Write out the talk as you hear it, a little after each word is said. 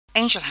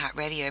Angel Heart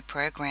Radio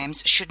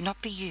programs should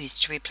not be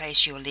used to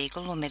replace your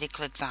legal or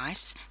medical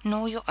advice,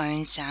 nor your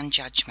own sound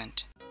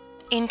judgment.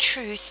 In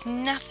truth,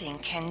 nothing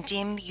can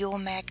dim your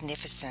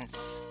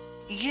magnificence.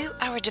 You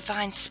are a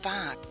divine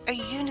spark, a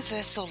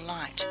universal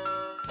light.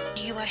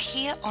 You are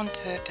here on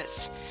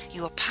purpose.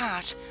 You are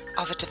part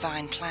of a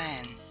divine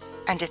plan.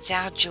 And it's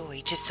our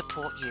joy to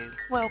support you.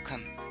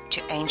 Welcome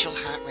to Angel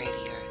Heart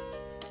Radio.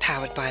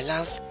 Powered by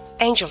love,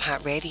 Angel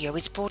Heart Radio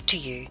is brought to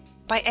you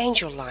by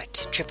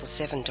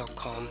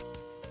AngelLight777.com.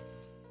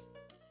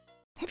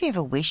 Have you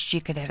ever wished you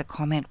could add a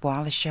comment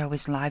while a show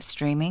is live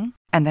streaming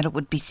and that it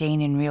would be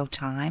seen in real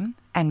time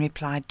and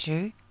replied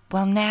to?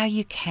 Well, now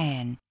you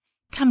can.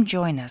 Come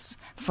join us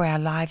for our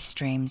live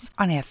streams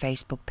on our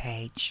Facebook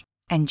page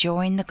and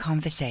join the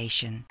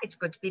conversation. It's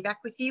good to be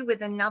back with you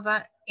with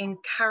another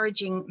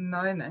encouraging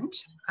moment,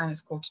 and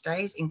it's called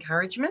Today's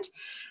Encouragement.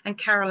 And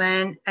Carol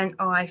Ann and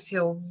I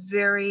feel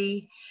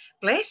very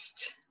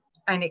blessed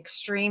and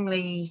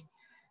extremely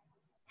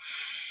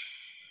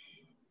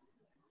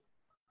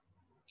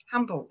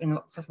humble in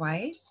lots of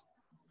ways,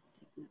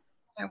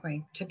 don't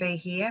we, to be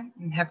here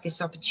and have this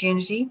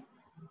opportunity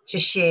to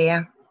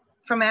share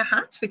from our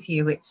hearts with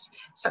you. It's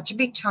such a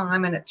big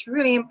time, and it's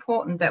really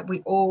important that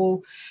we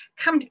all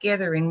come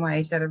together in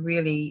ways that are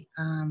really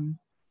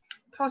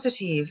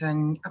positive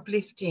and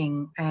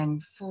uplifting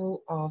and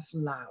full of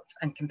love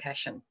and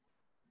compassion.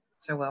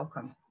 So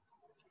welcome.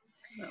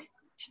 Well,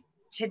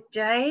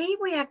 today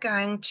we are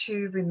going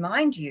to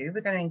remind you, we're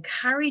going to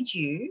encourage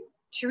you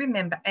to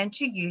remember and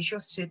to use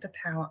your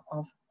superpower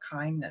of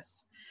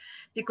kindness,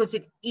 because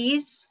it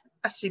is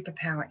a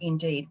superpower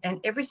indeed. And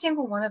every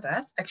single one of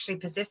us actually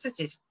possesses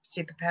this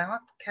superpower.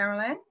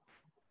 Carol Ann?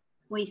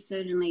 We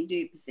certainly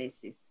do possess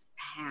this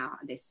power,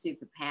 this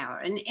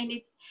superpower. And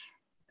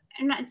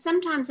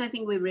sometimes I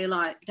think we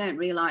don't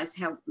realise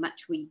how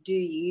much we do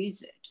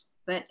use it,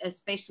 but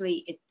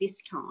especially at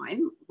this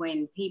time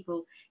when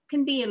people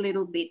can be a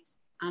little bit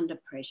under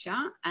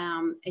pressure,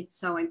 it's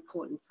so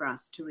important for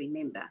us to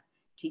remember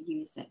to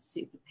use that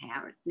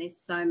superpower. And there's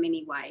so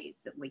many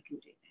ways that we can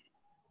do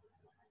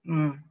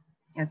that.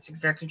 That's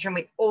exactly true. And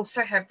we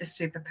also have the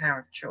superpower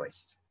of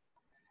choice.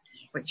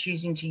 Yes. We're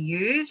choosing to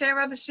use our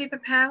other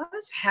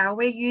superpowers, how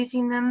we're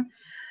using them,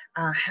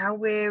 how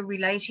we're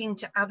relating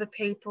to other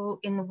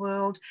people in the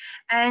world.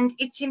 And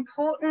it's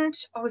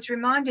important, I was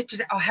reminded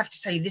today, I'll have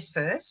to tell you this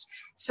first.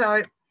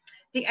 So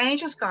the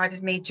angels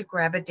guided me to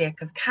grab a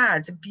deck of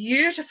cards, a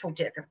beautiful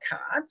deck of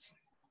cards.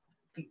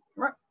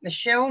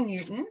 Michelle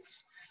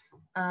Newton's,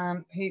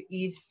 who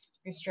is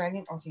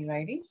Australian Aussie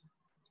lady.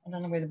 I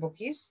don't know where the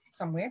book is,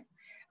 somewhere.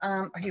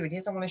 Here it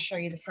is. I want to show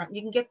you the front.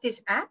 You can get this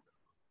app.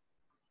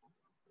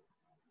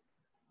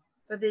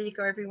 So there you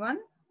go, everyone.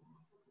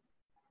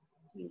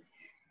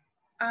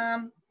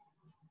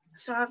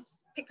 So I've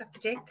picked up the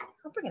deck.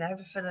 I'll bring it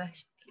over for the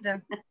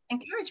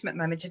encouragement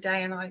moment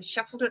today, and I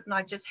shuffled it, and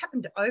I just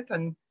happened to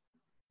open.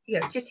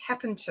 Just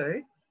happened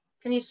to.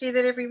 Can you see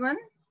that, everyone?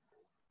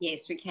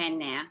 Yes, we can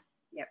now.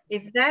 Yep.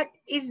 If that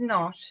is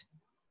not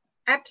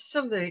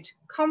absolute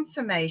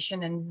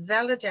confirmation and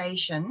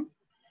validation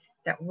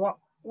that what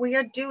we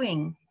are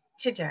doing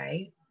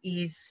today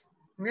is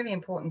really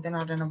important, then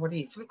I don't know what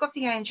is. We've got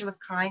the angel of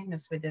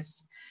kindness with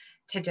us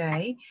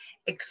today,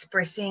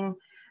 expressing,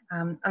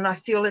 and I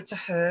feel it's a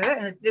her,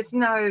 and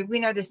we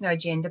know there's no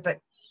gender,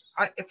 but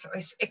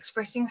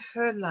expressing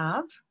her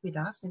love with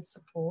us and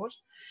support,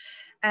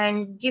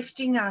 and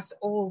gifting us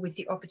all with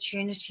the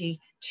opportunity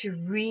to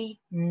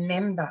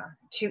remember,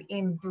 to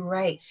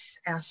embrace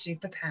our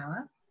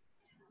superpower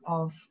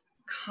of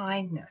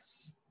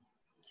kindness.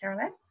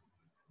 Caroline?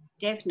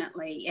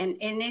 Definitely. And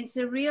it's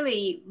a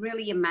really,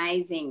 really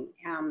amazing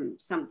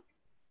some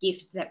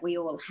gift that we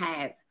all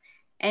have.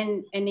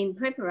 And in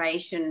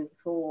preparation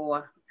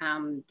for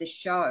the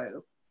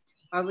show,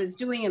 I was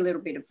doing a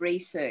little bit of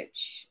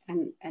research,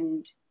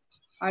 and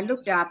I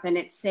looked up, and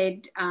it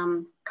said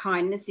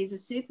kindness is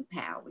a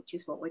superpower, which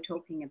is what we're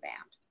talking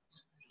about.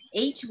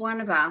 Each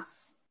one of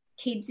us,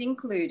 kids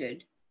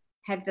included,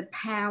 have the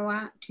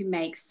power to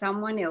make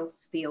someone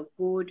else feel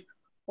good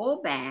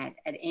or bad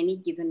at any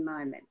given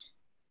moment.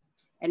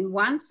 And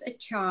once a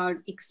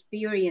child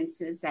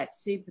experiences that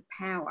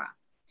superpower,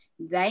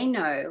 they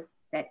know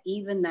that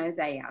even though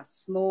they are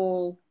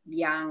small,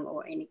 young,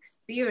 or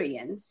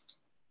inexperienced,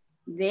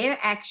 their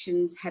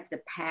actions have the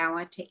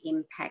power to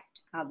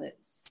impact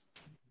others.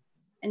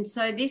 And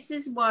so this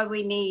is why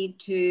we need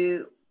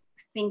to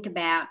think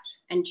about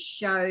and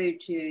show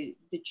to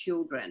the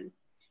children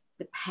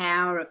the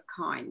power of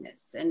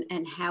kindness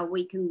and how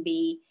we can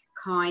be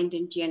kind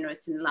and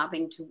generous and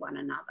loving to one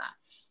another.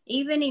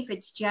 Even if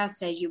it's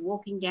just as you're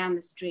walking down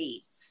the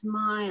street,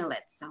 smile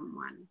at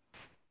someone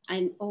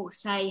or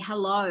say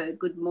hello,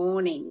 good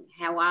morning,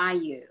 how are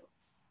you?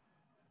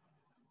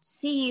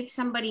 See if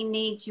somebody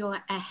needs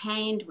a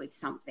hand with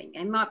something.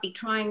 They might be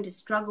trying to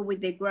struggle with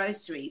their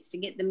groceries to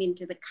get them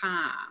into the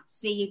car.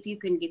 See if you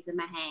can give them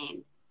a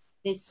hand.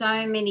 There's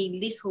so many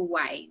little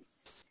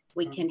ways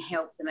we can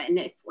help them. And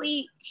if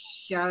we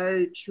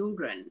show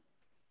children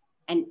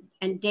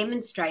and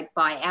demonstrate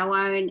by our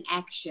own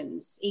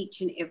actions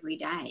each and every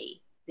day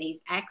these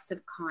acts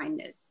of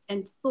kindness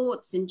and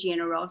thoughts and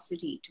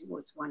generosity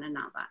towards one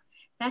another.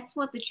 That's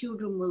what the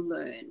children will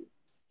learn,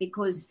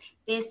 because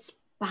they're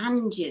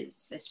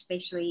sponges,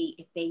 especially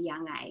at their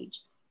young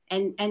age,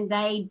 and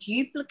they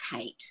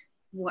duplicate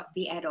what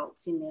the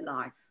adults in their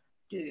life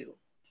do.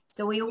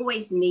 So we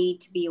always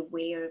need to be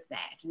aware of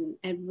that,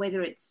 and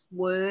whether it's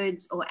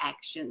words or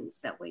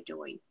actions that we're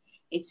doing,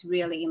 it's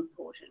really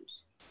important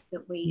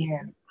that we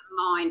are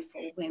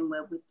mindful when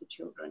we're with the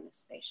children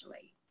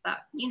especially, but,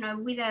 you know,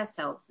 with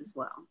ourselves as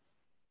well.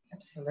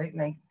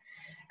 Absolutely.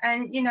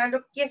 And, you know,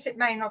 look, yes, it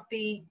may not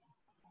be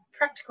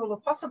practical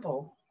or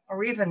possible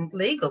or even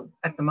legal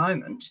at the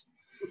moment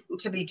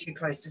to be too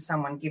close to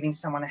someone, giving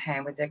someone a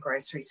hand with their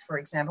groceries, for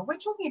example. We're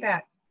talking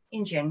about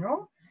in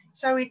general.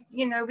 So,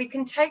 you know, we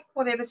can take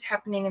whatever's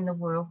happening in the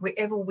world,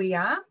 wherever we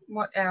are,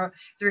 what the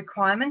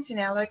requirements in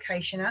our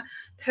location are.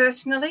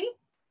 Personally,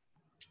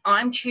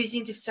 I'm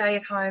choosing to stay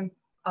at home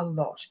a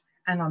lot,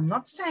 and I'm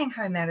not staying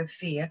home out of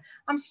fear.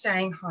 I'm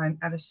staying home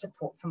out of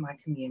support for my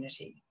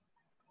community.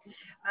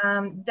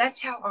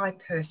 That's how I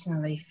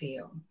personally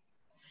feel.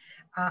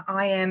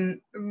 I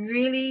am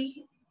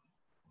really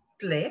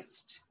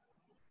blessed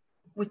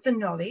with the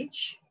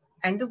knowledge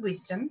and the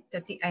wisdom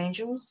that the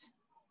angels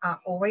are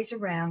always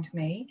around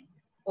me,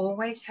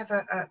 always have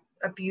a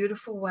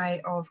beautiful way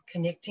of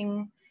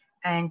connecting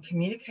and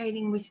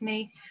communicating with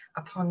me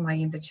upon my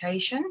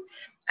invitation.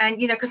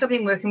 And, you know, because I've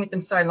been working with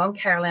them so long,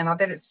 Caroline, I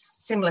bet it's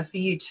similar for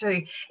you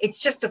too. It's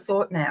just a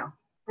thought now.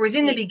 Whereas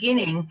in the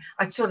beginning,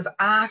 I'd sort of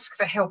ask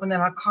for help and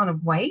then I'd kind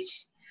of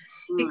wait,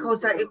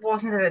 because it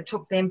wasn't that it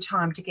took them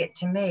time to get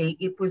to me.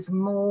 It was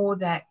more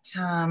that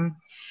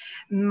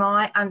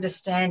my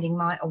understanding,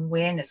 my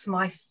awareness,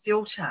 my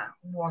filter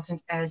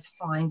wasn't as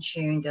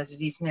fine-tuned as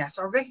it is now.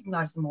 So I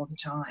recognise them all the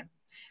time.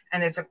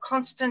 And it's a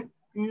constant,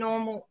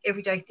 normal,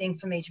 everyday thing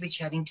for me to be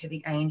chatting to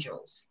the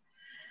angels.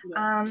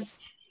 Yes.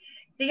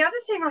 The other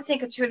thing I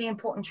think it's really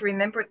important to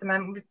remember at the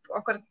moment,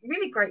 I've got a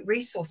really great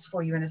resource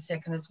for you in a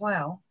second as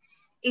well,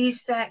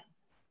 is that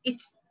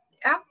it's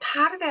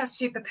part of our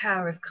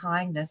superpower of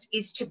kindness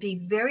is to be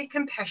very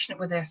compassionate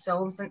with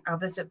ourselves and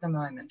others at the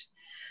moment.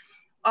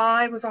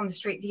 I was on the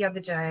street the other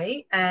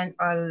day and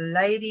a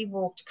lady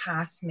walked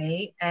past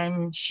me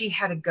and she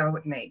had a go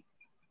at me.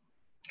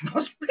 And I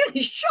was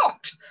really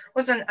shocked. It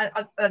was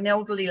an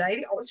elderly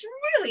lady. I was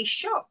really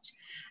shocked.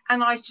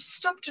 And I just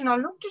stopped and I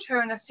looked at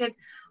her and I said,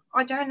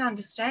 I don't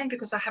understand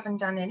because I haven't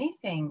done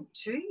anything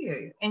to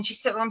you. And she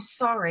said, I'm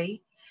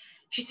sorry.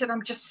 She said,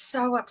 I'm just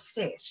so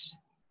upset.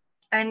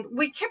 And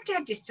we kept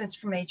our distance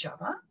from each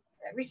other,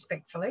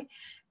 respectfully,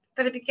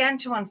 but it began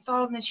to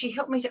unfold and she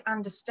helped me to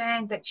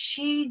understand that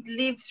she'd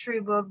lived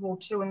through World War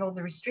II and all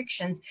the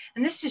restrictions,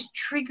 and this is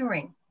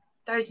triggering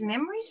those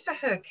memories for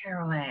her,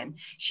 Carol Ann.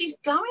 She's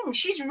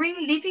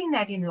reliving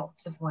that in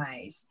lots of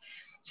ways.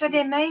 So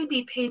there may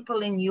be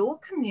people in your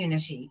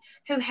community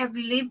who have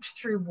lived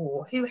through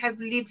war, who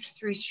have lived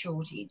through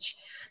shortage,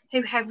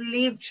 who have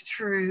lived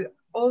through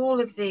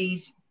all of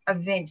these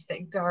events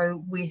that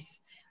go with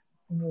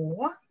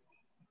war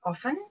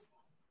often.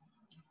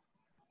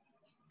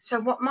 So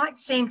what might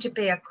seem to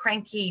be a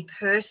cranky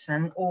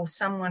person or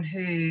someone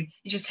who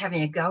is just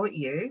having a go at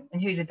you,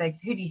 and who do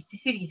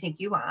you think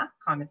you are,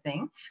 kind of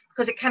thing,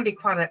 because it can be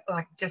quite a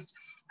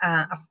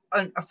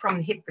from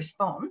the hip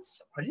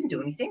response. I didn't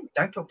do anything.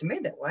 Don't talk to me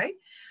that way.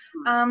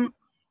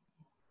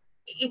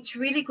 It's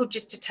really good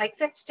just to take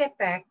that step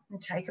back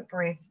and take a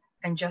breath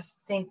and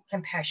just think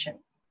compassion.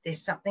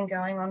 There's something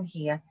going on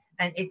here,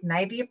 and it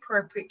may be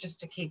appropriate just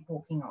to keep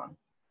walking on.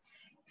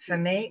 For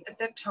me, at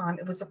that time,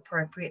 it was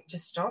appropriate to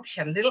stop.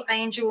 She had a little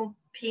angel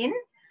pin.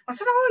 I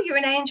said, oh, you're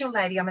an angel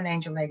lady. I'm an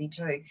angel lady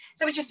too.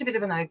 So it's just a bit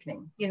of an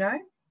opening, you know.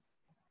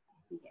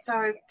 Yeah.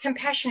 So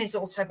compassion is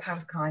also part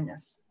of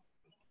kindness.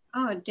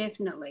 Oh,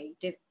 definitely.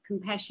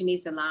 Compassion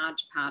is a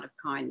large part of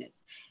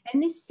kindness.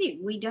 And this is it.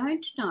 We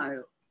don't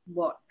know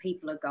what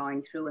people are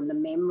going through and the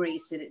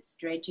memories that it's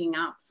dredging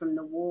up from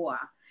the war.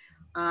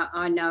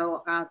 I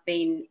know I've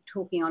been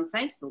talking on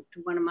Facebook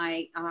to one of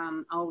my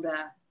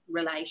older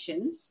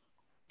relations,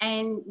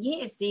 and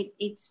yes,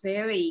 it's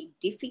very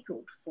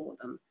difficult for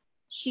them.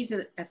 She's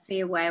a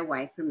fair way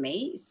away from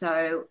me,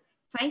 so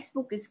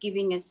Facebook is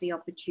giving us the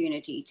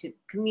opportunity to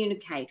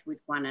communicate with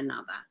one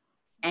another.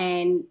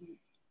 And,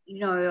 you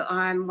know,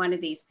 I'm one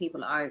of these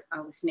people, I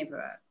was never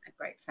a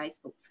great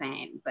Facebook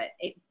fan, but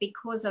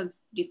because of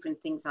different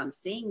things I'm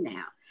seeing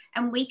now,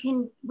 and we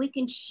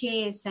can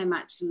share so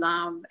much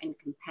love and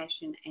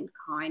compassion and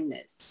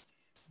kindness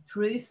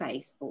through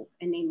Facebook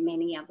and in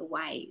many other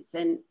ways.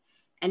 And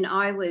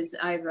I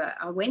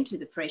went to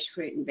the fresh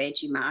fruit and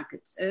veggie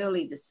markets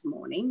early this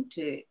morning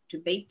to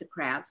beat the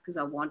crowds because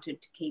I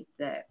wanted to keep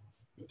the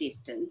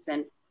distance,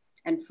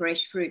 and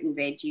fresh fruit and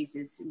veggies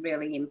is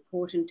really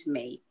important to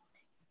me.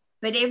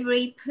 But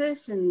every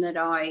person that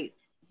I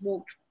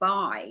walked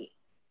by,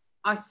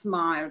 I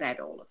smiled at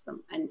all of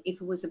them. And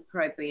if it was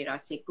appropriate, I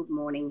said, good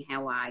morning,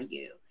 how are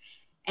you?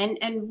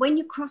 And when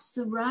you cross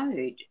the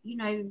road, you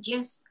know,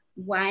 just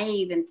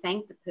wave and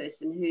thank the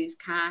person whose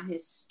car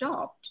has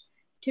stopped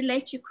to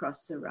let you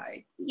cross the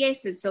road.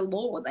 Yes, it's a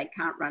law, they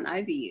can't run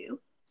over you,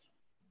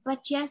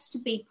 but just to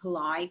be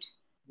polite,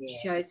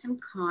 show some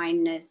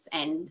kindness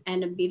and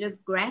a bit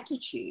of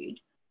gratitude.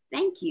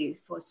 Thank you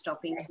for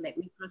stopping to let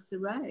me cross the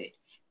road.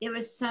 There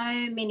are so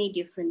many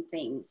different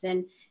things.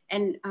 And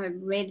I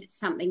read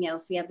something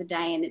else the other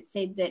day, and it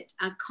said that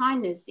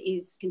kindness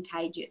is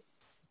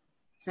contagious.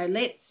 So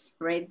let's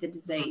spread the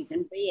disease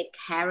and be a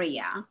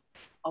carrier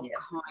of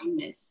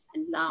kindness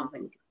and love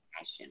and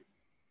compassion.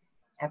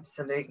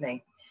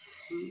 Absolutely.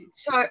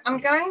 So I'm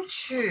going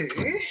to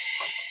get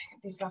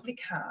these lovely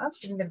cards,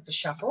 give them a bit of a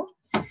shuffle.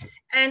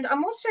 And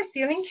I'm also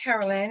feeling,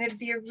 Carol-Anne, it'd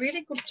be a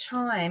really good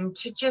time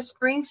to just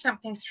bring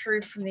something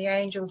through from the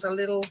angels, a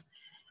little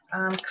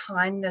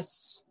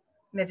kindness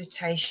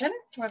meditation.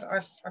 I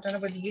don't know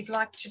whether you'd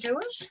like to do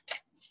it,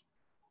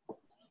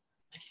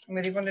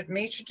 whether you wanted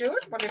me to do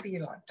it, whatever you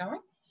like,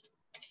 darling.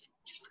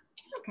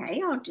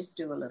 Okay, I'll just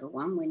do a little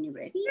one when you're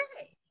ready.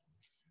 Okay.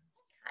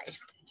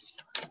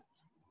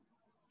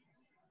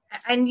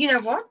 And you know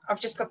what? I've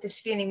just got this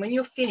feeling when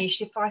you're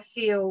finished, if I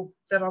feel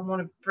that I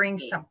want to bring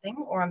something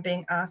or I'm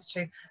being asked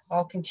to,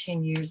 I'll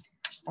continue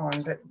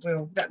on. But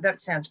that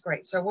sounds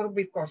great. So what have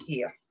we got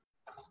here?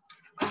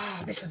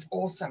 Oh, this is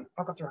awesome.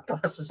 I've got the right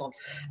glasses on.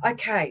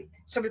 Okay,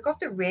 so we've got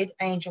the red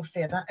angel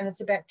feather, and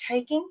it's about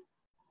taking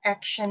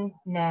action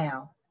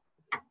now.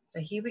 So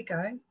here we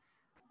go.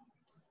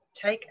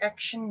 Take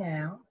action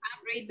now.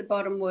 Can't read the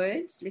bottom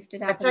words. Lift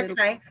it up That's a little.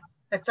 okay.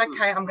 That's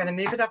okay. I'm going to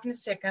move it up in a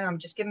second. I'm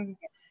just giving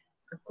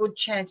a good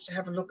chance to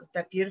have a look at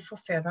that beautiful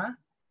feather.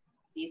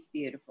 It's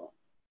beautiful.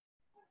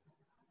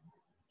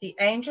 The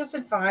angels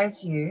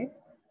advise you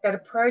that a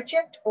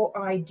project or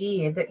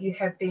idea that you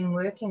have been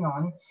working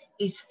on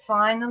is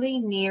finally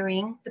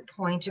nearing the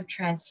point of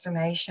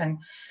transformation.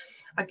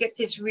 I get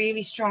this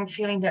really strong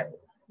feeling that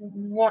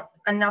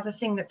another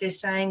thing that they're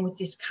saying with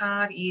this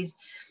card is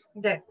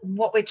that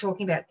what we're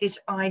talking about, this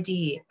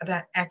idea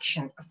about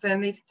action,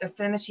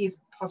 affirmative,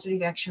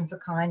 positive action for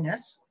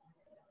kindness,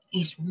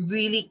 is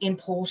really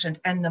important.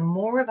 And the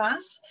more of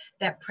us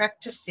that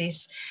practice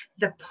this,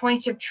 the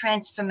point of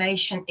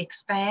transformation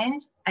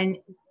expands and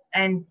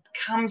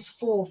comes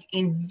forth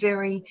in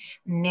very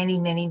many,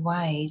 many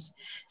ways.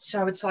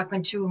 So it's like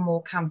when two or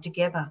more come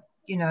together,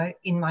 you know,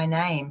 in my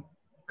name.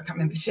 I can't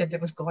remember who said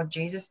that was God,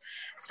 Jesus,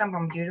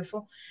 someone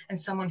beautiful and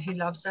someone who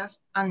loves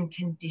us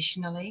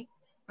unconditionally.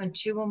 When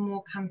two or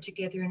more come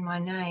together in my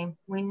name,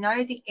 we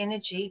know the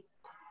energy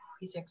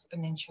is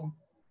exponential.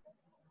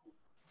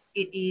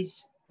 It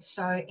is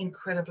so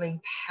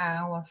incredibly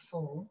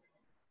powerful.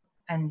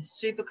 And the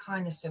super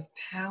kindness of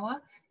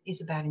power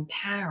is about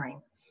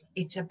empowering.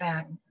 It's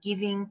about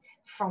giving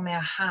from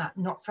our heart,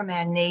 not from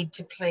our need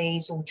to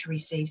please or to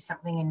receive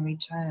something in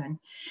return.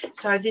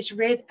 So this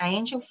red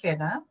angel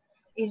feather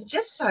is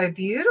just so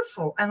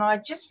beautiful. And I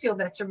just feel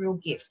that's a real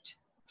gift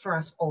for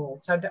us all.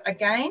 So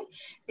again,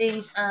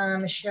 these are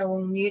Michelle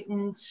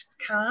Newton's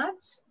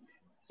cards.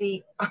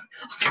 The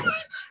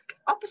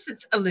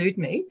opposites elude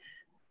me.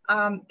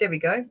 There we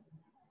go.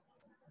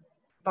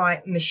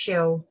 By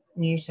Michelle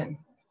Newton.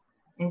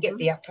 And get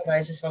the up for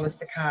those as well as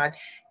the card.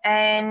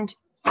 And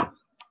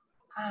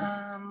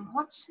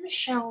what's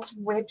Michelle's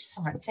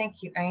website?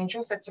 Thank you,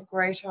 angels. That's a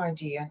great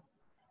idea.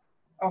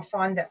 I'll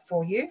find that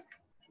for you.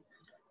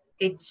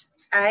 It's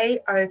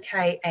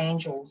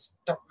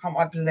aokangels.com,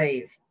 I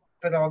believe,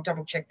 but I'll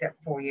double check that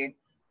for you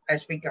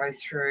as we go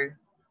through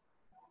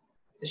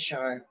the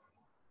show.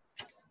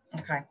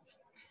 Okay.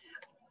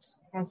 Just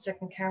 1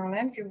 second,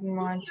 Carol-Anne, if you wouldn't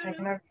mind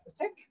taking over for a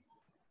sec.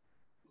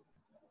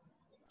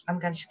 I'm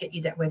going to just get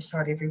you that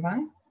website,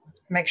 everyone.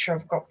 Make sure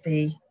I've got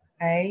the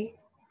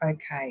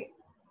AOK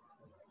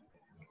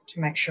to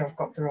make sure I've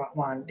got the right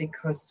one,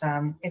 because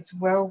it's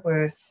well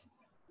worth.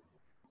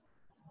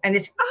 And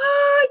it's,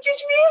 I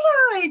just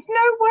realised,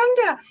 no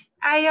wonder.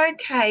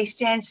 AOK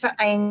stands for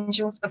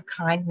Angels of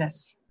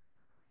Kindness.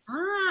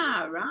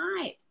 Ah,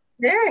 right.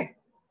 Yeah.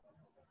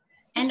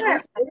 And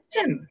also,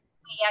 awesome?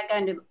 We are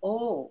going to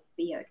all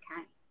be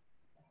okay.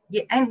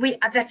 Yeah, and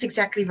that's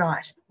exactly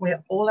right.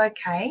 We're all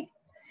okay.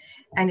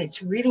 And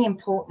it's really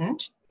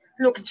important.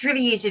 Look, it's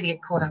really easy to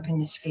get caught up in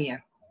this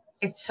fear.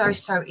 It's so,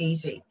 so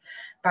easy.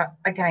 But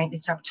again,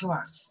 it's up to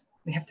us.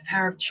 We have the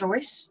power of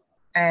choice.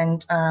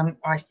 And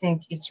I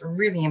think it's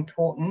really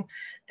important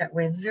that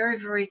we're very,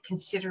 very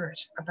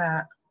considerate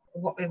about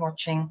what we're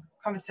watching,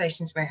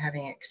 conversations we're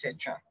having,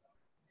 etc.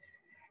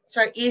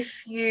 So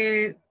if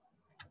you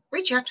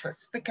reach out to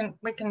us, we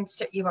can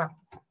set you up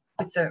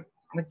with the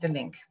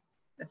link.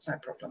 That's no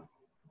problem.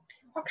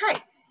 Okay.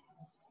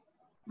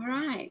 All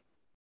right.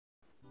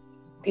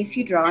 If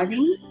you're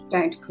driving,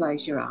 don't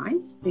close your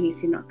eyes. But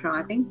if you're not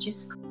driving,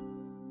 just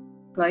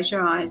close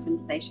your eyes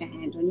and place your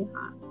hand on your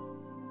heart.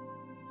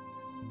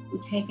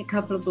 And take a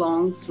couple of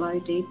long, slow,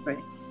 deep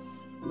breaths,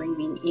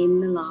 breathing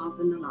in the love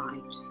and the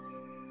light.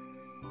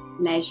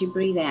 And as you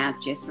breathe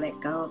out, just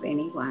let go of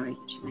any worry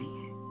that you may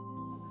have.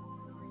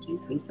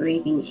 Gently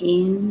breathing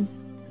in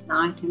the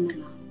light and the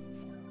love.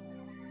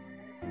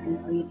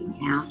 And breathing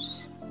out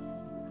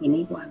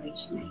any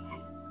worries you may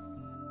have.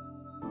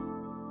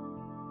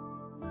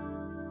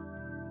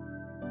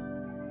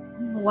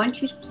 I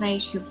want you to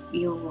place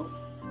your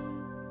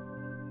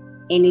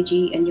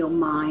energy and your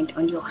mind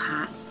on your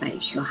heart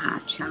space, your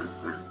heart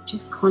chakra.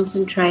 Just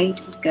concentrate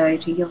and go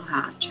to your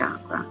heart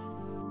chakra.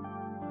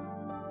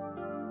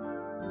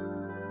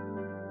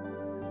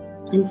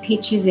 And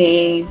picture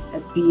there a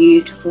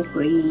beautiful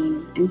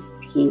green and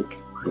pink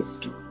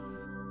crystal.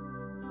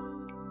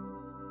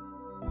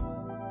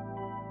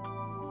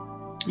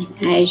 And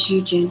as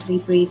you gently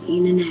breathe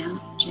in and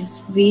out,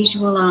 just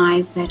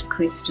visualize that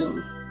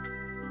crystal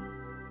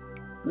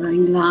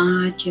growing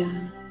larger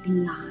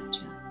and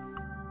larger,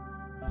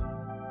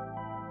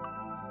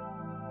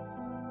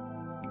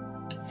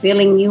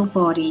 filling your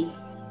body,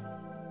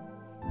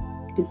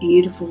 the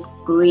beautiful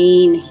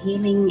green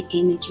healing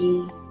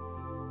energy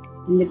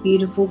and the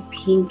beautiful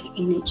pink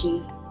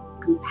energy,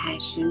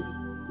 compassion,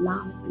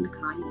 love and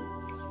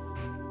kindness.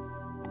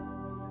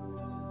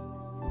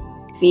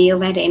 Feel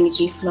that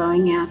energy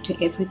flowing out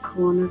to every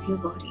corner of your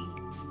body,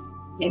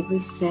 every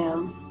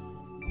cell,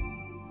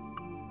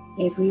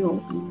 every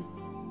organ,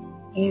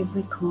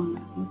 every corner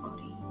of your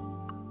body.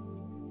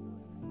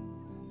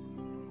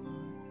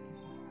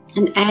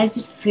 And as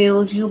it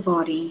fills your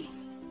body,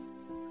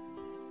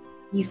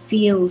 you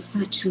feel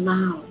such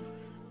love,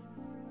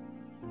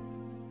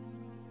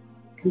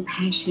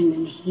 compassion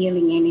and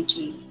healing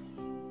energy,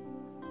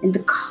 and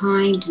the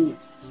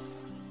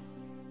kindness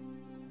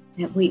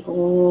that we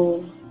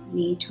all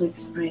need to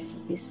express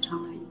at this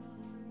time.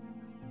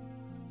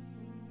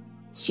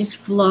 It's just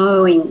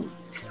flowing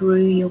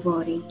through your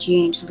body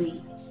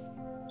gently,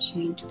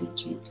 gently,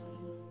 gently.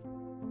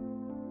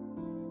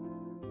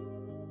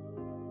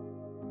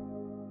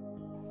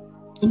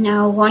 And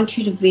now I want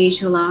you to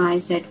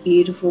visualize that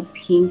beautiful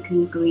pink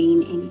and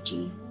green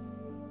energy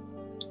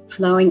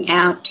flowing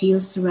out to your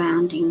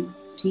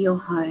surroundings, to your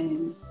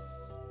home,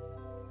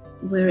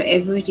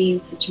 wherever it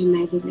is that you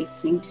may be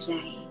listening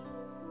today.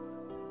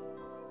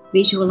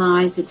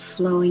 Visualize it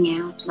flowing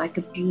out like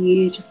a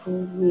beautiful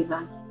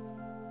river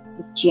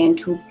with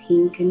gentle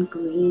pink and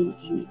green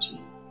energy.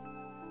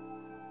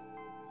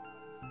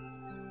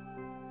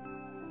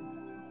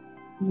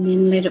 And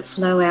then let it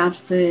flow out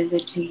further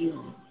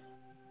to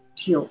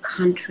your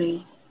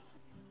country,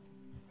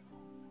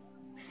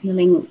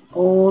 filling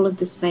all of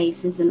the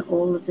spaces and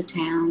all of the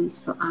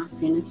towns for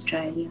us in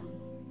Australia.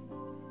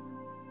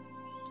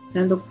 As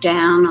I look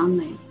down on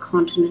the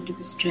continent of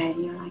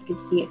Australia, I can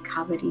see it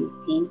covered in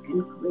pink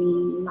and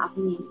green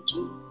loving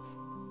energy.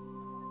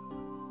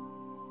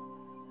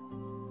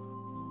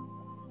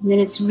 And then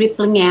it's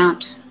rippling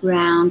out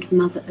round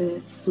Mother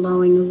Earth,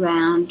 flowing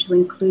around to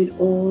include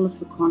all of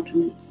the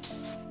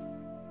continents.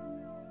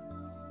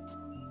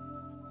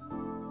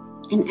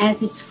 And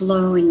as it's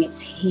flowing, it's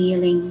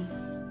healing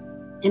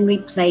and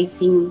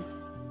replacing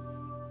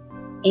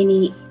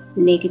any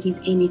negative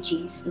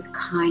energies with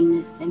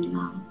kindness and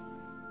love.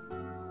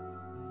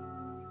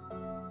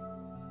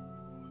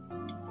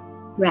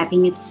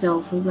 Wrapping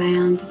itself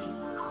around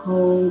the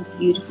whole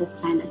beautiful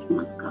planet,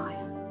 Mother Gaia.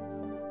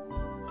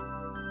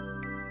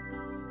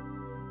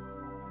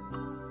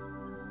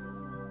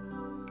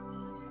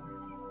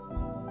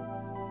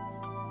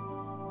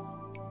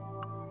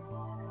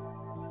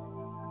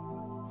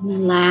 And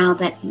allow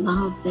that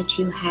love that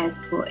you have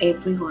for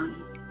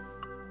everyone,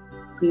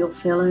 for your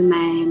fellow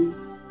man,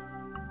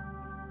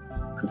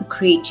 for the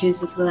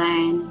creatures of the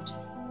land,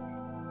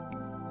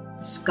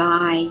 the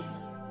sky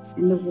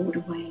and the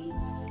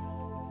waterways.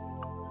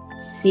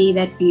 See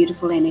that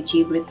beautiful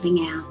energy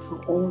rippling out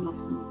for all of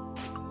them.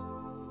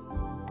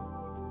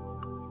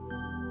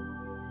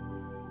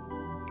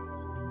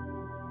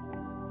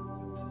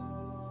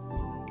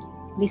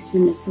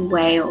 Listen as the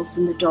whales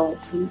and the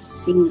dolphins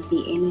sing of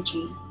the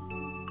energy,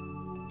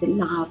 the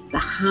love, the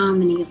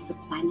harmony of the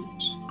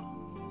planet,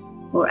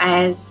 or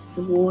as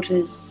the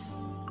waters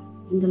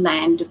and the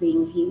land are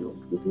being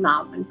healed with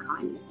love and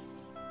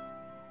kindness.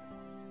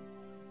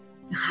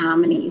 The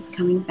harmony is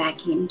coming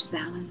back into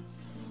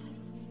balance.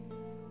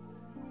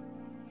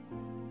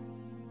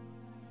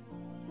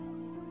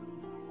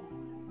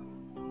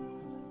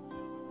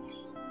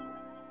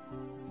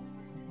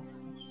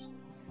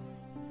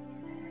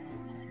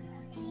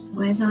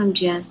 So as I'm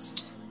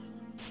just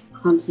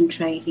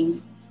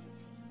concentrating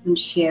on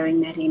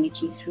sharing that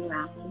energy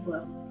throughout the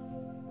world,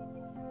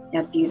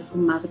 our beautiful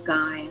Mother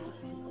Gaia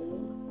and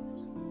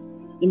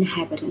all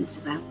inhabitants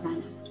of our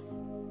planet.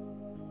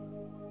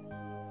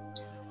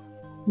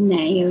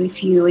 Now,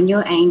 if you and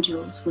your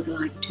angels would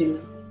like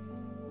to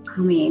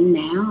come in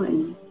now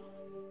and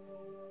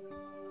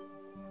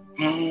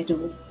add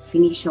or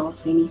finish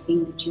off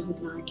anything that you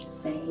would like to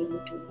say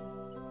or do.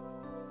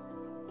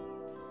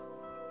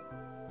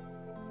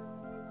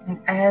 And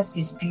as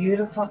this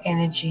beautiful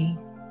energy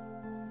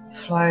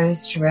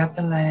flows throughout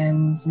the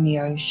lands and the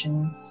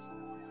oceans,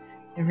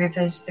 the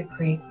rivers, the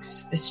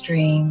creeks, the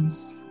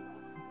streams,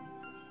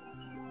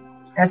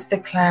 as the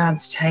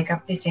clouds take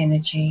up this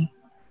energy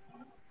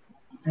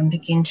and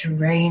begin to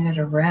rain it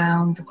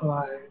around the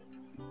globe,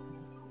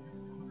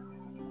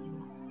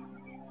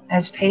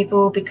 as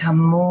people become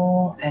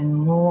more and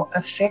more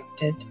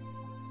affected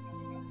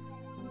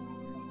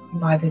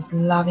by this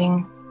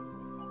loving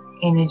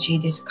energy,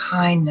 this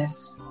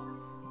kindness,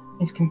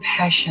 this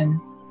compassion,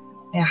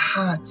 our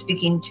hearts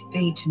begin to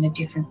beat in a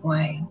different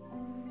way.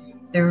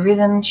 The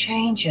rhythm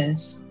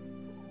changes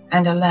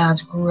and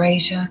allows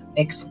greater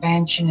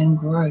expansion and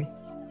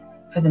growth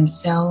for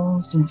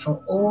themselves and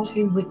for all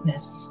who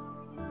witness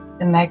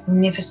the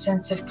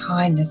magnificence of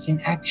kindness in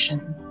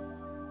action.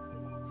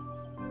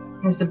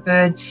 As the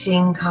birds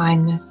sing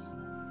kindness,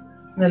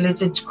 the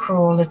lizards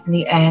crawl it, and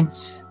the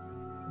ants,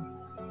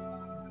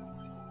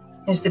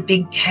 as the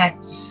big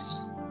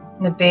cats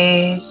and the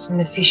bears and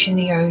the fish in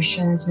the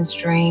oceans and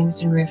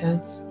streams and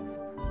rivers,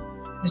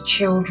 the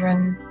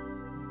children,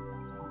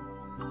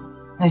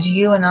 as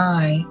you and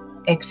I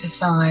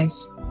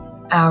exercise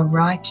our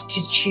right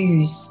to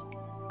choose,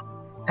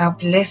 our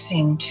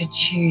blessing to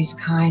choose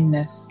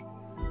kindness,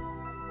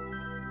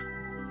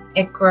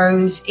 it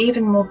grows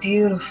even more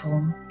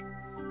beautiful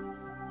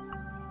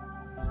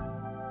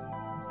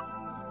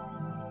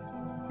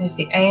as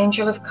the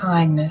angel of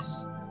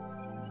kindness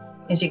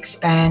is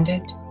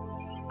expanded.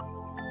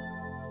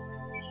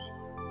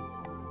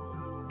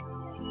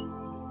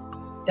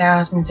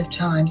 Thousands of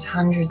times,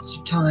 hundreds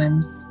of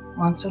times,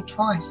 once or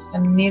twice,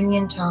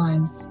 1,000,000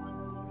 times.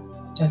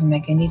 Doesn't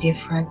make any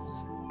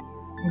difference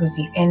because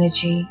the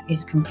energy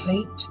is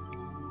complete,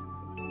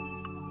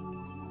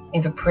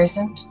 ever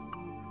present,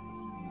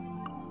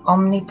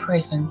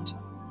 omnipresent.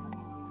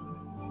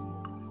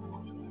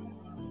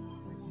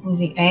 As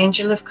the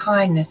angel of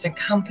kindness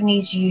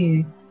accompanies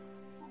you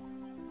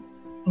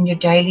in your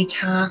daily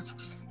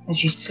tasks,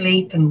 as you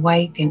sleep and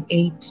wake and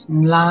eat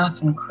and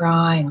laugh and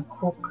cry and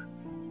cook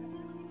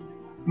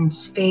and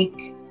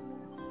speak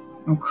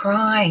and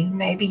cry.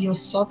 Maybe you're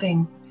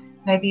sobbing,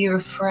 maybe you're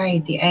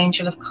afraid. The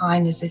angel of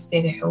kindness is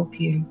there to help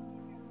you.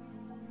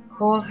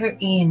 Call her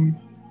in,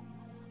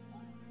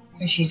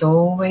 because she's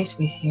always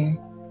with you.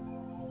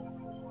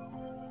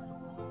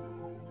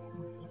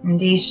 And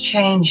these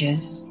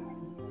changes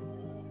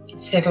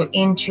settle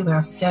into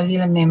our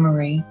cellular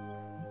memory,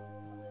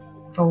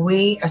 for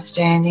we are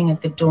standing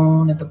at the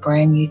dawn of a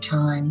brand new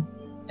time,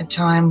 a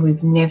time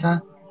we've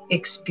never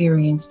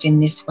experienced in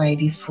this way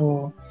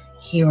before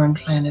here on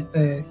planet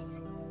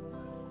Earth.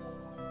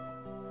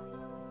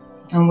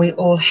 And we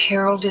all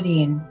herald it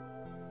in,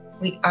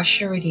 we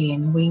usher it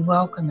in, we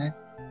welcome it,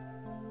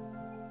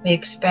 we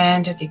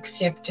expand it,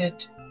 accept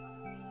it,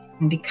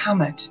 and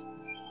become it.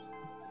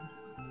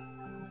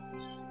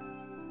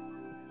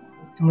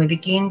 And we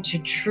begin to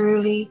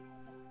truly,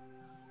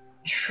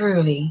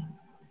 truly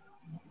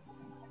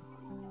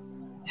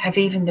have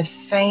even the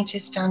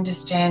faintest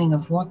understanding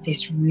of what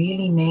this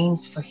really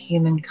means for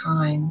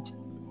humankind.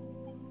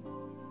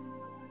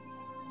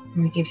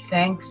 And we give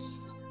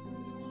thanks,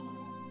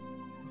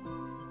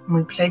 and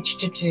we pledge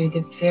to do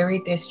the very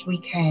best we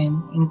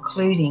can,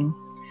 including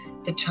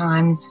the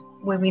times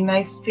where we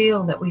may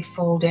feel that we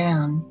fall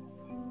down.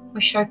 We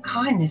show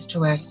kindness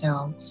to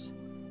ourselves,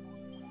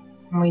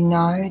 and we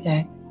know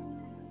that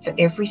for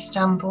every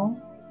stumble,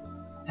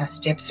 our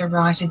steps are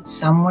righted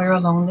somewhere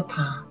along the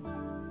path,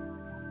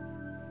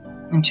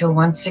 until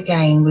once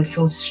again we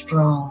feel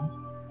strong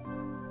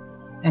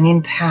and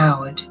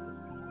empowered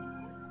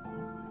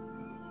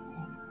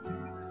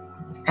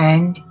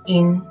and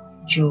in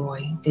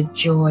joy, the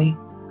joy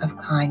of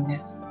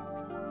kindness.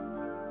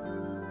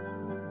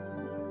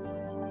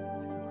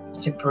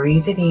 So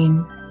breathe it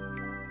in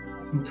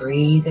and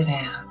breathe it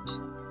out.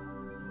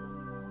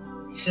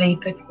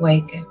 Sleep it,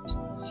 wake it,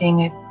 sing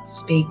it,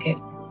 speak it,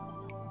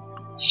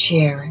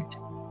 share it,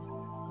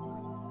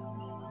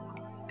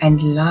 and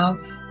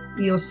love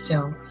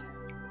yourself.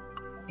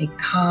 Be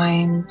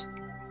kind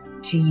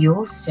to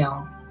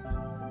yourself,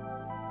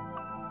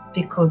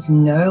 because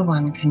no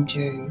one can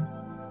do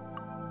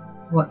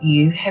what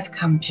you have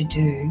come to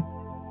do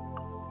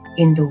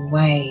in the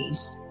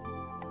ways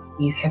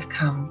you have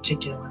come to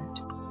do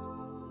it.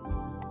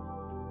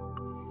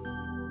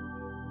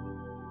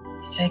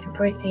 Take a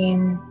breath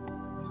in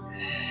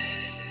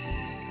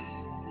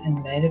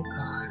and let it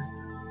go.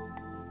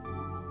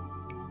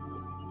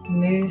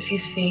 Move your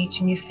feet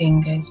and your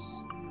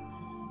fingers,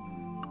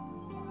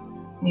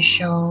 your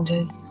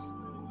shoulders,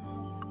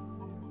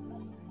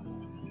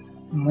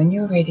 and when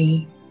you're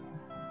ready,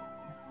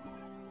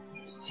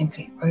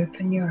 simply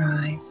open your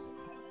eyes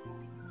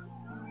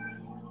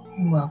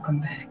and welcome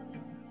back.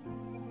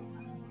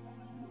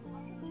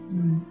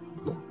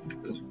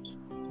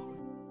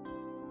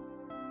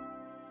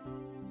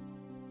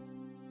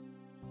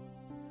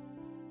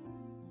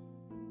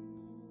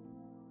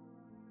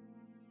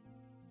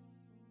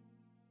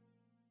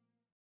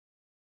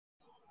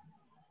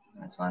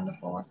 That's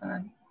wonderful, wasn't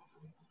it?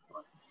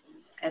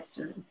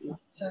 Absolutely.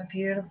 So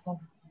beautiful.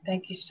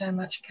 Thank you so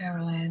much,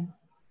 Carol Ann.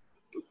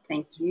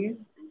 Thank you.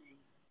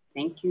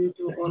 Thank you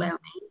to all our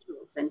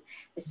angels, and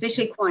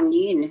especially Kuan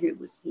Yin, who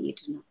was here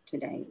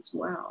today as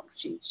well.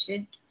 She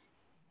said,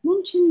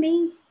 mention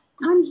me.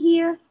 I'm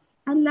here.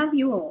 I love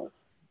you all.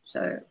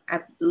 So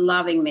a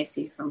loving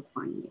message from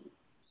Kuan Yin.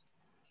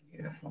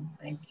 Beautiful.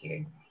 Thank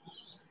you.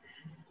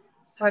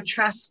 So I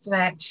trust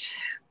that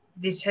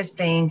this has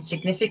been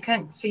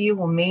significant for you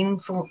or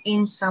meaningful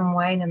in some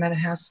way, no matter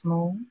how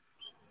small.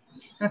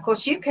 And of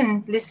course, you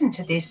can listen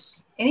to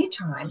this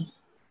anytime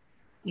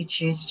you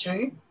choose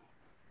to.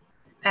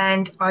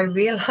 And I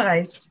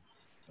realized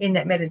in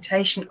that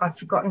meditation, I've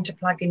forgotten to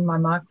plug in my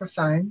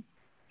microphone.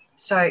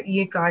 So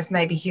you guys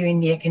may be hearing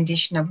the air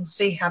conditioner. We'll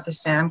see how the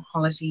sound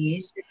quality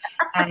is.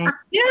 And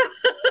yeah,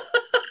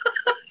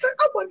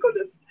 oh my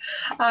goodness.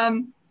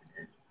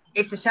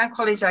 If the sound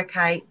quality is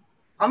okay,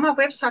 on my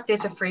website,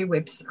 there's a free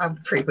resource,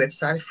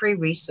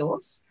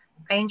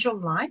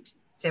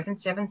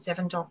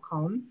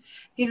 angellight777.com.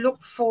 If you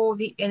look for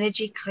the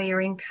energy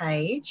clearing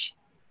page,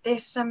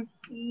 there's some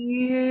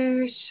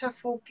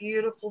beautiful,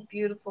 beautiful,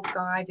 beautiful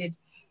guided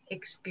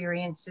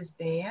experiences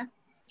there.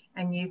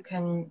 And you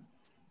can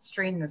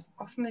stream them as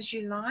often as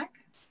you like.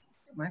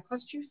 It won't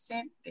cost you a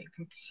cent. They're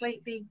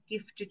completely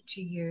gifted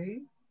to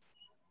you.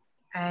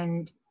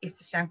 And if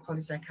the sound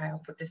quality is okay, I'll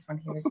put this one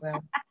here as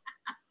well.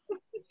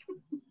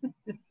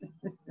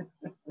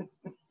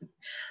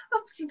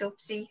 Oopsie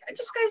doopsie. It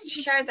just goes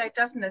to show though,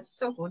 doesn't it? It's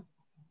so good.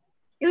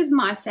 It was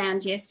my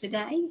sound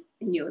yesterday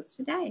and yours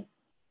today.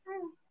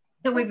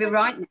 So we'll be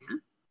right now.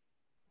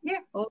 Yeah.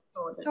 All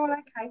sorted. It's all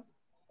okay.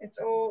 It's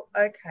all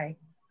okay.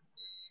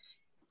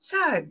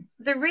 So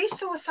the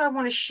resource I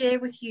want to share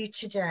with you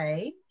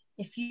today,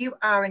 if you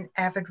are an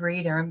avid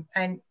reader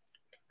and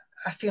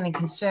are feeling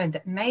concerned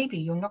that maybe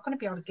you're not going to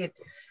be able to get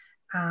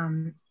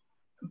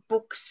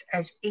books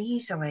as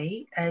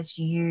easily as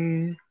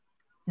you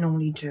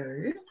normally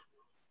do,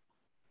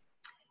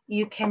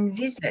 you can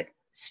visit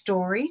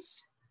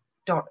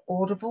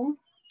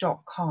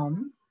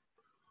stories.audible.com.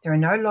 There are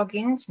no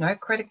logins, no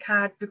credit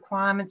card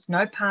requirements,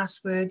 no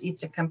password.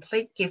 It's a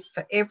complete gift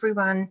for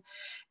everyone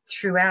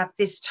throughout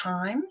this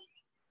time.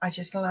 I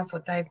just love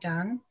what they've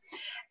done.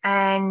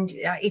 And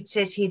it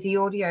says here the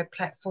audio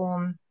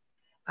platform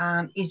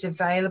is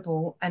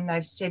available, and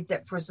they've said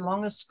that for as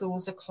long as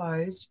schools are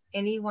closed,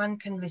 anyone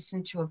can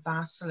listen to a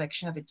vast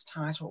selection of its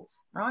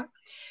titles, right?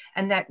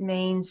 And that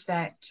means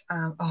that,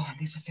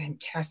 there's a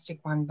fantastic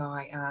one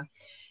by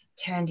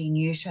Tandy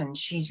Newton.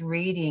 She's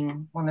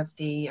reading one of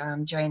the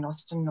Jane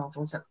Austen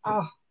novels, and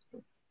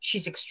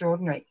she's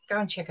extraordinary. Go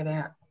and check it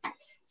out.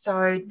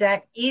 So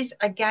that is,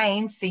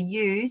 again, for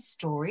you,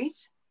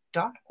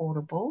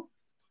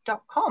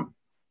 stories.audible.com.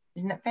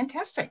 Isn't that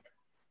fantastic?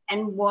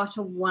 And what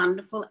a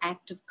wonderful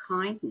act of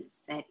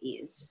kindness that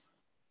is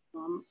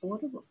from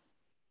Audible.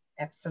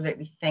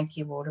 Absolutely. Thank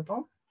you,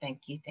 Audible.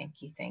 Thank you,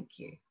 thank you, thank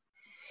you.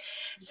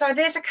 So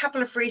there's a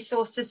couple of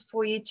resources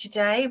for you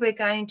today. We're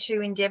going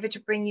to endeavour to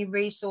bring you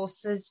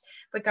resources.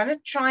 We're going to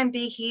try and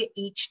be here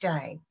each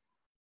day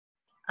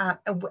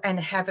and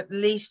have at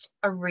least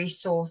a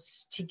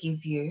resource to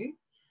give you.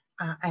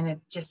 And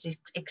it just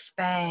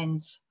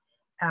expands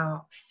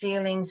our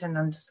feelings and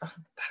the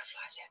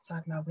butterflies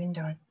outside my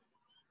window.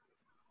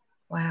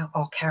 Wow.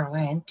 Oh, Carol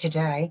Ann,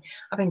 today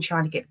I've been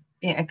trying to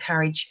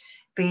encourage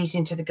bees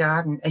into the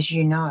garden, as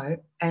you know,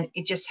 and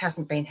it just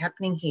hasn't been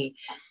happening here.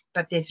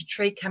 But there's a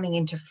tree coming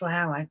into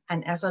flower,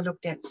 and as I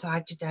looked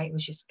outside today, it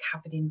was just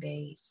covered in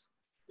bees.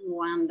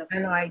 Wonderful.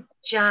 And I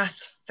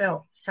just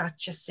felt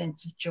such a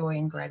sense of joy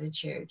and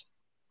gratitude.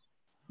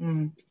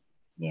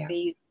 Yeah.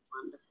 Bees,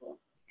 wonderful.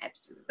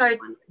 Absolutely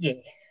wonderful. Yeah.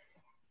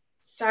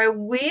 So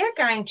we're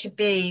going to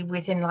be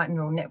with Enlightened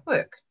World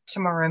Network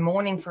tomorrow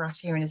morning for us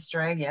here in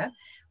Australia,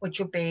 which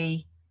will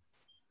be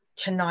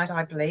tonight,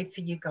 I believe,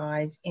 for you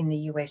guys in the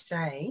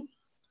USA,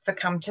 for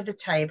Come to the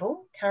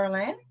Table. Carol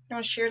Ann, you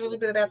want to share a little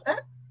bit about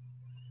that?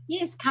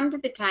 Yes, Come to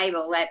the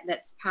Table.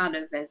 That's part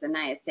of, as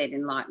Anaya said,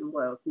 Enlightened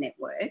World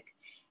Network.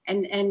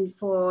 And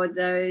for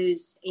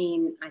those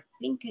in, I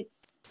think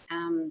it's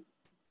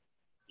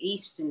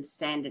Eastern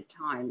Standard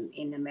Time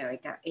in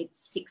America, it's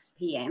 6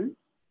 p.m.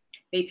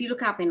 But if you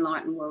look up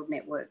Enlightened World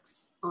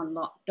Networks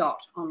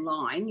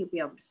online, you'll be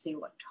able to see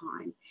what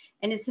time.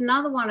 And it's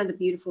another one of the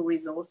beautiful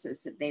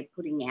resources that they're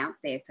putting out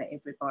there for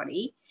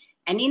everybody.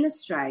 And in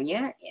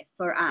Australia,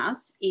 for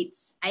us,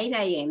 it's 8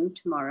 a.m.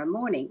 tomorrow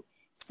morning.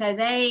 So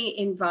they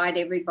invite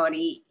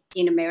everybody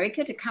in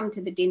America to come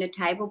to the dinner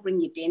table, bring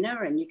your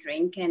dinner and your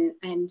drink, and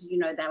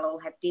they'll all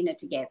have dinner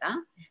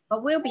together.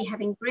 But we'll be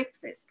having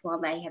breakfast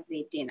while they have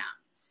their dinner.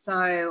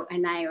 So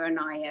Anaya and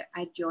I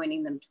are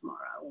joining them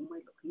tomorrow, and we're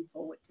looking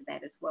forward to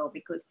that as well,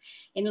 because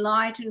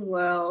Enlightened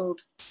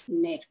World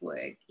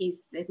Network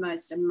is the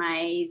most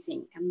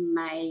amazing,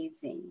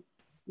 amazing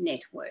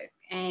network.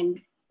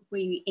 And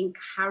we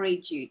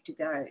encourage you to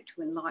go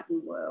to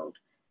Enlightened World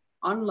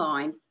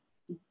Network.online.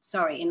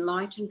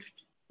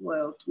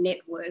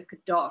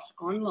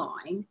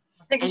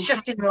 I think it's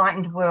just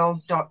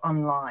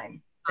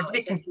enlightenedworld.online. It's a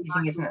bit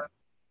confusing, isn't it?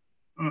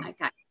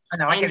 Okay. I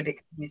know, I get a bit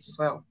confused as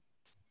well.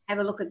 Have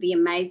a look at the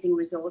amazing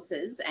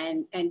resources,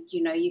 and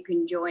you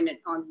can join it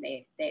on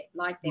their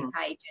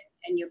page,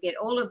 and you'll get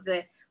all of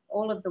the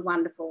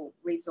wonderful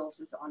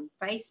resources on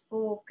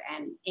Facebook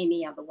and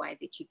any other way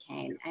that you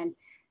can. And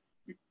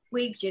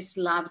we've just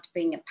loved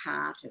being a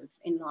part of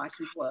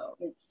Enlightened World.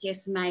 It's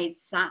just made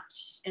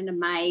such an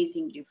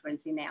amazing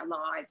difference in our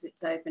lives.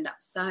 It's opened up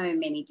so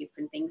many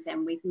different things,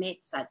 and we've met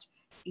such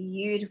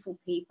beautiful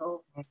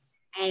people.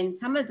 And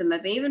some of them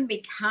have even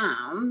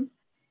become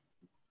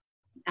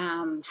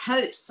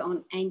hosts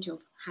on Angel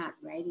Heart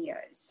Radio.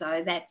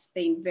 So that's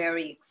been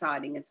very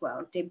exciting as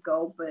well. Deb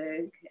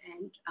Goldberg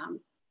and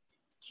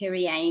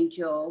Terry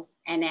Angel,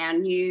 and our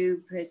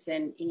new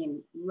person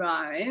in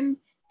Rome,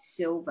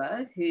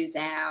 Silva, who's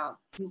our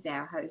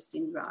host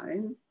in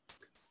Rome.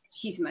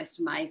 She's most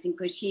amazing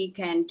because she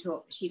can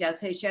talk. She does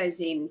her shows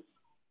in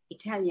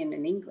Italian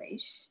and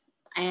English,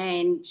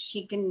 and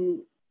she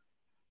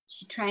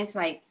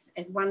translates.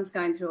 One's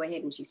going through her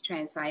head and she's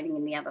translating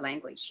in the other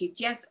language. She's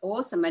just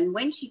awesome. And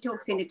when she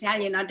talks in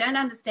Italian, I don't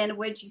understand a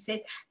word she says,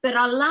 but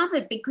I love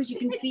it because you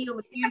can feel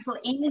the beautiful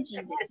energy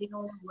that's in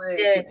all the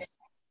words. Yeah.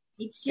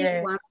 It's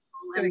just wonderful.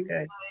 Very and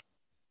good.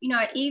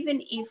 So,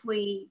 even if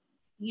we,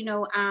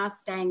 are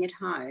staying at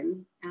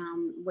home,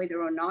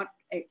 whether or not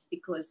it's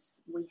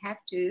because we have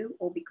to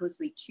or because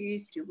we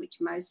choose to, which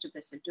most of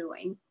us are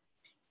doing,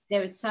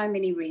 there are so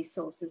many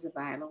resources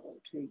available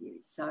to you.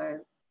 So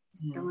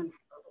just go and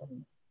have a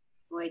look.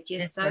 We're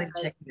just so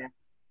blessed.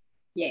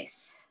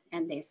 Yes,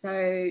 and they're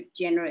so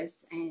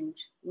generous, and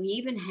we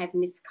even have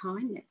Miss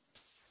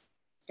Kindness,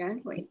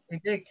 don't we? We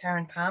do,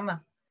 Karen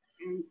Palmer.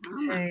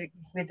 Who is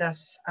with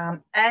us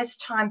as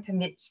time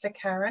permits for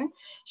Karen.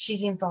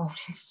 She's involved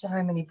in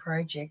so many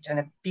projects, and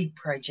a big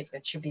project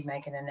that she'll be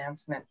making an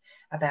announcement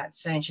about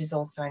soon. She's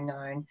also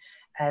known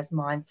as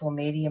Mindful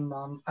Media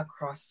Mom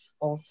across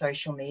all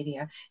social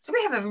media. So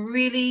we have a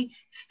really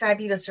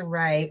fabulous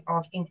array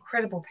of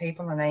incredible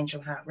people on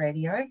Angel Heart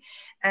Radio,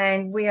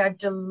 and we are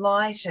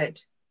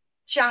delighted,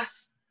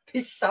 just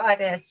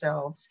beside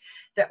ourselves,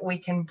 that we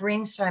can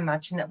bring so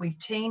much, and that we've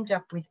teamed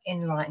up with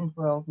Enlightened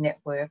World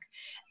Network,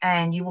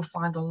 and you will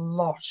find a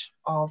lot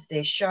of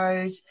their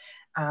shows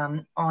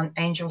on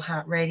Angel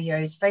Heart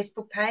Radio's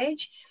Facebook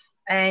page.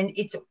 And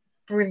it's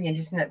brilliant,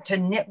 isn't it, to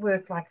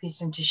network like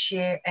this and to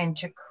share and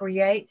to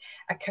create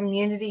a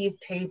community of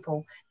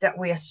people that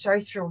we are so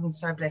thrilled and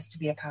so blessed to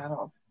be a part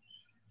of.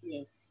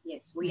 Yes,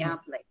 we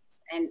are blessed.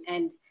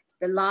 And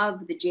the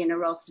love, the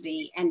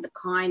generosity, and the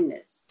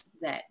kindness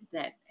that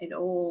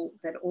all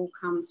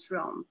comes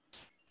from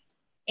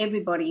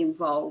everybody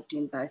involved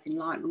in both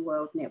Enlightened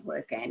World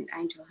Network and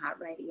Angel Heart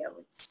Radio.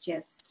 It's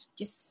just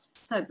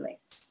so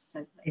blessed,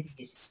 so blessed.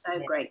 It's so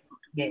grateful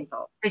to be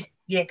involved.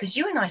 Yeah, because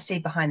you and I see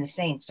behind the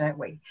scenes, don't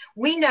we?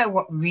 We know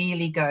what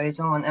really goes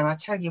on, and I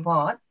tell you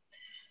what,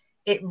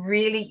 it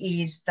really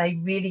is. They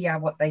really are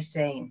what they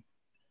seem.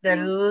 The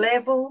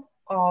level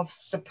of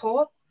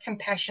support,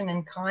 compassion,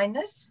 and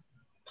kindness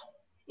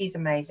is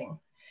amazing.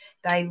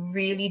 They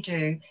really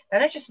do. They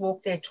don't just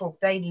walk their talk,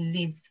 they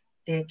live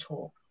their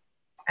talk.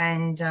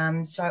 And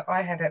so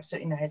I have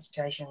absolutely no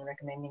hesitation in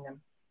recommending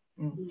them.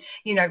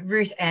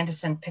 Ruth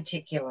Anderson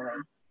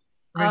particularly.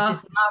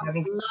 Ruth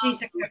she's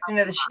the captain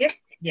of the ship.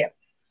 Yeah.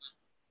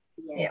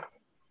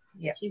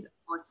 She's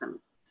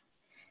awesome.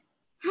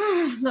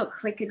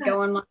 Look, we could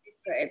go on like this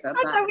forever.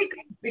 I know we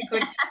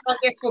could. I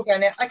guess we'll go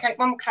now. Okay,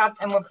 one more card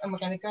and we're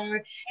going to go.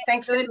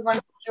 Thanks everyone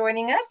for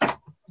joining us.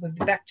 We'll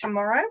be back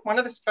tomorrow. One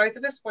of us, both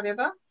of us,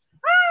 whatever.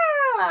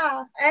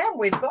 And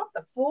we've got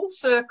the full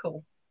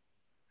circle.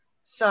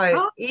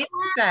 So it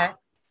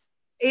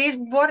is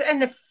what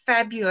a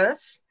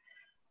fabulous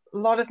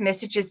lot of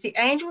messages. The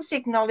angels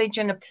acknowledge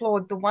and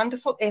applaud the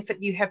wonderful effort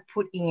you have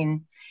put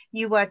in.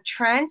 You are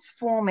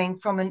transforming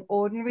from an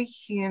ordinary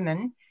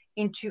human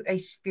into a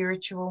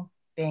spiritual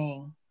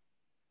being.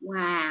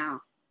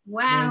 Wow.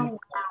 How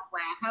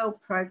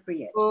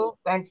appropriate. Oh,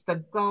 that's the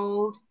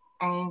gold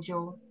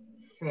angel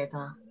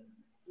feather.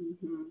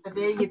 So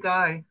there you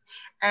go.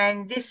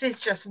 And this is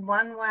just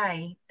one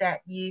way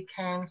that you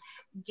can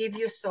give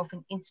yourself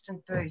an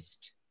instant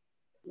boost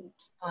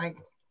by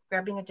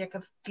grabbing a deck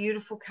of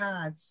beautiful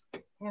cards,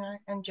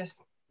 and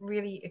just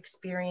really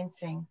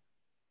experiencing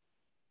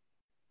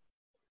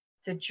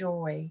the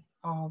joy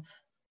of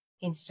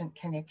instant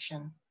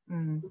connection.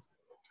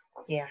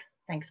 Yeah.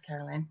 Thanks,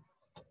 Caroline.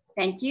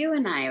 Thank you,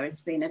 Anaya.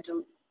 It's been a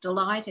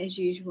delight as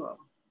usual.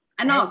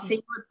 And I'll see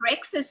you at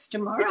breakfast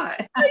tomorrow.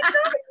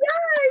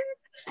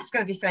 It's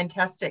going to be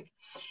fantastic.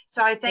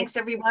 So thanks,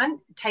 everyone.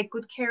 Take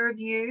good care of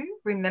you.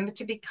 Remember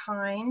to be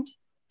kind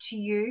to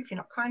you. If you're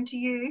not kind to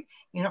you,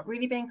 you're not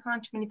really being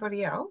kind to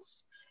anybody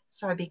else.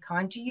 So be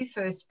kind to you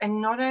first.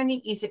 And not only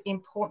is it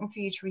important for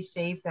you to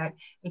receive that,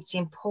 it's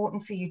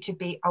important for you to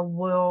be a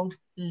world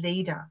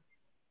leader.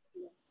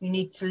 Yes. You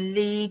need to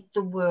lead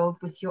the world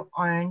with your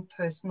own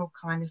personal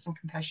kindness and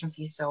compassion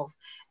for yourself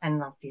and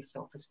love for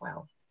yourself as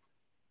well.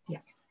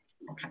 Yes.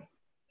 Okay.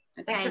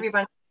 Thanks,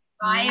 everyone.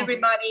 Bye,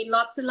 everybody.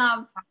 Lots of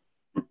love.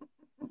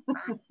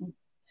 Bye.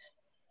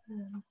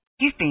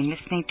 You've been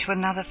listening to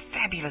another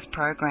fabulous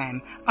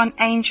program on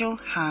Angel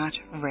Heart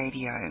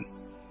Radio.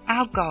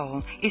 Our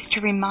goal is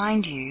to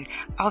remind you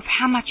of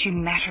how much you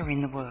matter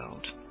in the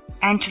world,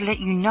 and to let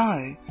you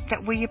know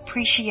that we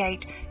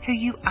appreciate who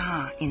you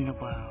are in the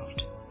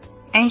world.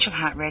 Angel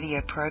Heart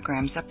Radio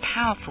programs are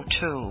powerful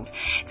tools.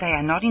 They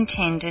are not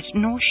intended,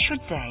 nor should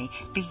they,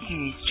 be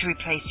used to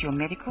replace your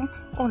medical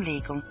or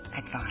legal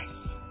advice.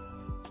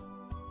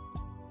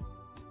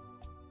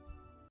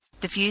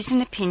 The views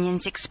and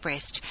opinions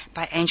expressed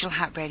by Angel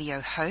Heart Radio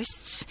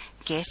hosts,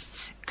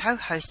 guests,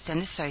 co-hosts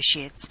and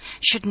associates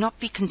should not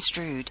be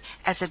construed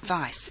as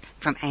advice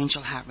from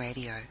Angel Heart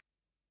Radio.